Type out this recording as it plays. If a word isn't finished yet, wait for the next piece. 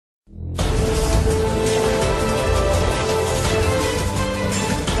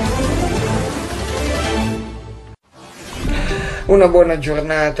Una buona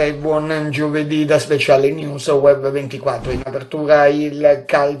giornata e buon giovedì da Speciale News Web 24. In apertura il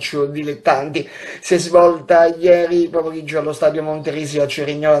calcio dilettanti. Si è svolta ieri pomeriggio allo stadio Monterisi a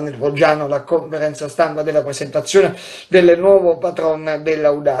Cerignola nel Foggiano la conferenza stampa della presentazione del nuovo patron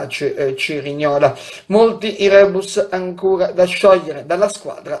dell'Audace Cerignola. Molti i rebus ancora da sciogliere dalla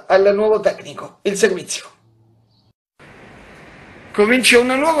squadra al nuovo tecnico. Il servizio. Comincia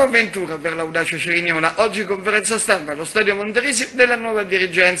una nuova avventura per l'Audace Cerignola. Oggi conferenza stampa allo stadio Monterisi della nuova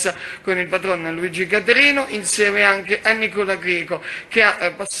dirigenza con il patron Luigi Caterino insieme anche a Nicola Greco che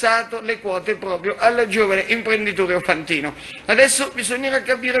ha passato le quote proprio al giovane imprenditore ofantino. Adesso bisognerà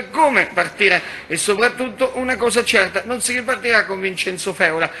capire come partire e soprattutto una cosa certa, non si ripartirà con Vincenzo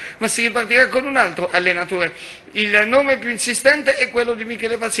Feola ma si ripartirà con un altro allenatore. Il nome più insistente è quello di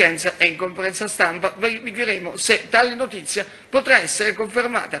Michele Pazienza e in conferenza stampa verificheremo se tale notizia potrà essere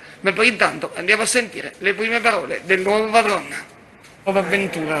confermata, ma per intanto andiamo a sentire le prime parole del nuovo padrone. Nuova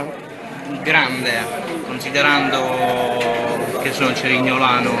avventura. Grande, considerando che sono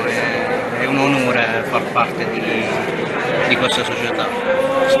cerignolano è un onore far parte di questa società.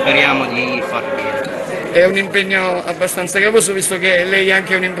 Speriamo di far bene. È un impegno abbastanza gravoso visto che lei è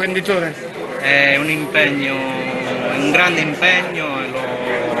anche un imprenditore. È un impegno, un grande impegno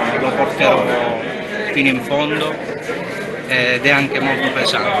e lo porterò fino in fondo ed è anche molto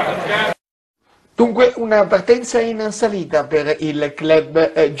pesante. Dunque una partenza in salita per il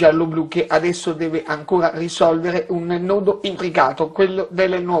club giallo-blu che adesso deve ancora risolvere un nodo intricato, quello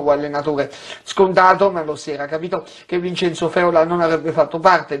del nuovo allenatore. Scontato, ma lo si era capito, che Vincenzo Feola non avrebbe fatto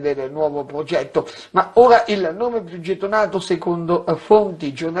parte del nuovo progetto, ma ora il nome più gettonato secondo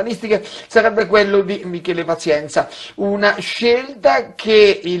fonti giornalistiche sarebbe quello di Michele Pazienza, una scelta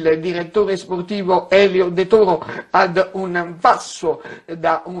che il direttore sportivo Elio De Toro ad un passo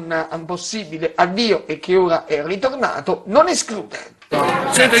da un possibile addio e che ora è ritornato, non esclude.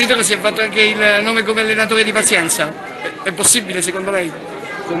 Senta, Direttore, si è fatto anche il nome come allenatore di Pazienza? È possibile secondo lei?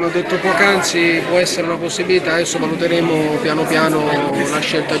 Come ho detto poc'anzi può essere una possibilità, adesso valuteremo piano piano la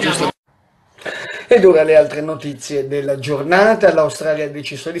scelta giusta. Ed ora le altre notizie della giornata. L'Australia ha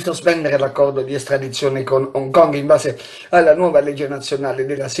deciso di sospendere l'accordo di estradizione con Hong Kong in base alla nuova legge nazionale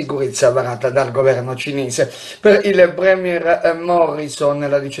della sicurezza varata dal governo cinese. Per il premier Morrison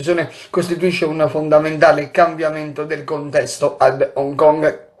la decisione costituisce un fondamentale cambiamento del contesto ad Hong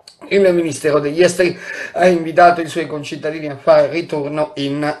Kong. Il Ministero degli Esteri ha invitato i suoi concittadini a fare ritorno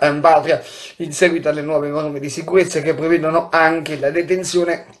in patria in seguito alle nuove norme di sicurezza che prevedono anche la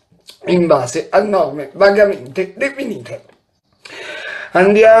detenzione in base a norme vagamente definite.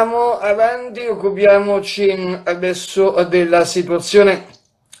 Andiamo avanti, occupiamoci adesso della situazione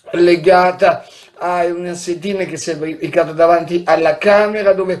legata a un sit-in che si è verificato davanti alla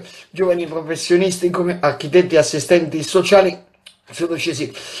Camera, dove giovani professionisti come architetti e assistenti sociali sono scesi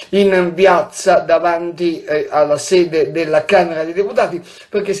in piazza davanti alla sede della Camera dei Deputati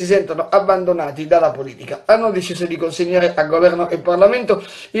perché si sentono abbandonati dalla politica. Hanno deciso di consegnare a governo e Parlamento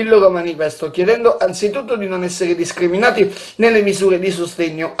il loro manifesto, chiedendo anzitutto di non essere discriminati nelle misure di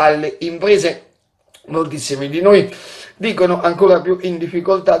sostegno alle imprese. Moltissimi di noi dicono ancora più in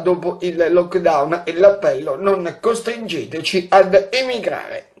difficoltà dopo il lockdown e l'appello "non costringeteci ad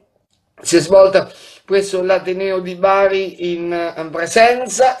emigrare". Si è svolta presso l'Ateneo di Bari in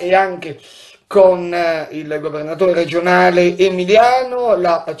presenza e anche con il governatore regionale emiliano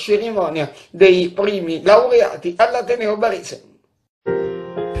la cerimonia dei primi laureati all'Ateneo barese.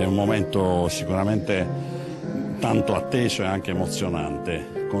 È un momento sicuramente tanto atteso e anche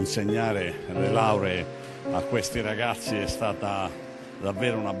emozionante. Consegnare le lauree a questi ragazzi è stata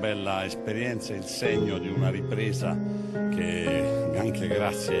davvero una bella esperienza, il segno di una ripresa che anche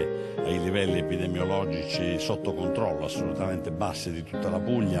grazie ai livelli epidemiologici sotto controllo, assolutamente bassi di tutta la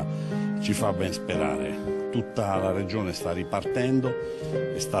Puglia, ci fa ben sperare. Tutta la regione sta ripartendo,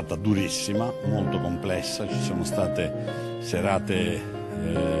 è stata durissima, molto complessa, ci sono state serate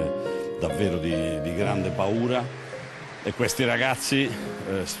davvero di grande paura e questi ragazzi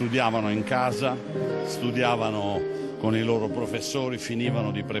studiavano in casa, studiavano con i loro professori,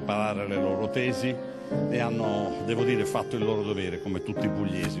 finivano di preparare le loro tesi e hanno, devo dire, fatto il loro dovere come tutti i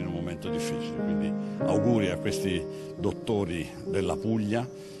pugliesi in un momento difficile. Quindi auguri a questi dottori della Puglia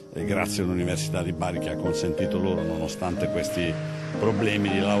e grazie all'Università di Bari che ha consentito loro, nonostante questi problemi,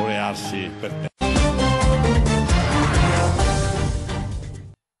 di laurearsi per tempo.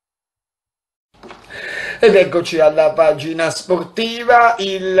 Ed eccoci alla pagina sportiva,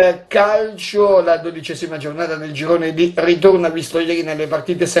 il calcio, la 12ª giornata del girone di ritorno ha visto ieri nelle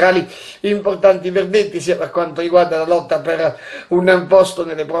partite serali importanti verdetti sia per quanto riguarda la lotta per un posto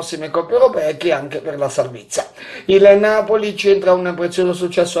nelle prossime coppe europee che anche per la salvezza. Il Napoli centra un prezioso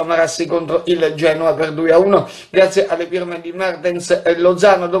successo a Marassi contro il Genoa per 2-1 grazie alle firme di Mertens e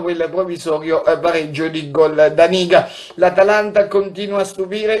Lozano dopo il provvisorio pareggio di gol da Niga. L'Atalanta continua a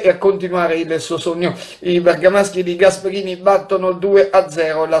stupire e a continuare il suo sogno. I bergamaschi di Gasperini battono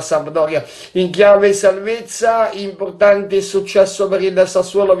 2-0 la Sampdoria. In chiave salvezza, importante successo per il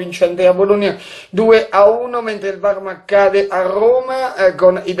Sassuolo vincente a Bologna 2-1, mentre il Parma cade a Roma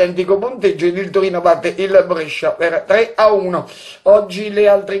con identico punteggio ed il Torino batte il Brescia per 3-1. Oggi le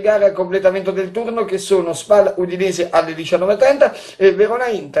altre gare a completamento del turno che sono Spal Udinese alle 19:30 e Verona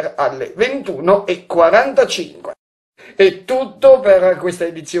Inter alle 21:45. È tutto per questa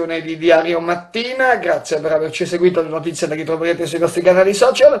edizione di Diario Mattina, grazie per averci seguito, le notizie le ritroverete sui nostri canali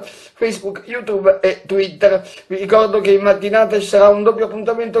social, Facebook, YouTube e Twitter. Vi ricordo che in mattinata ci sarà un doppio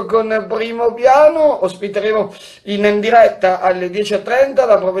appuntamento con Primo Piano, ospiteremo in diretta alle 10:30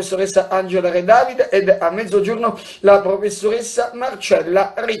 la professoressa Angela Re Davide ed a mezzogiorno la professoressa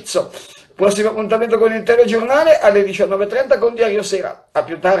Marcella Rizzo. Prossimo appuntamento con il telegiornale alle 19:30 con Diario Sera. A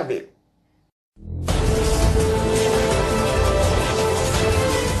più tardi.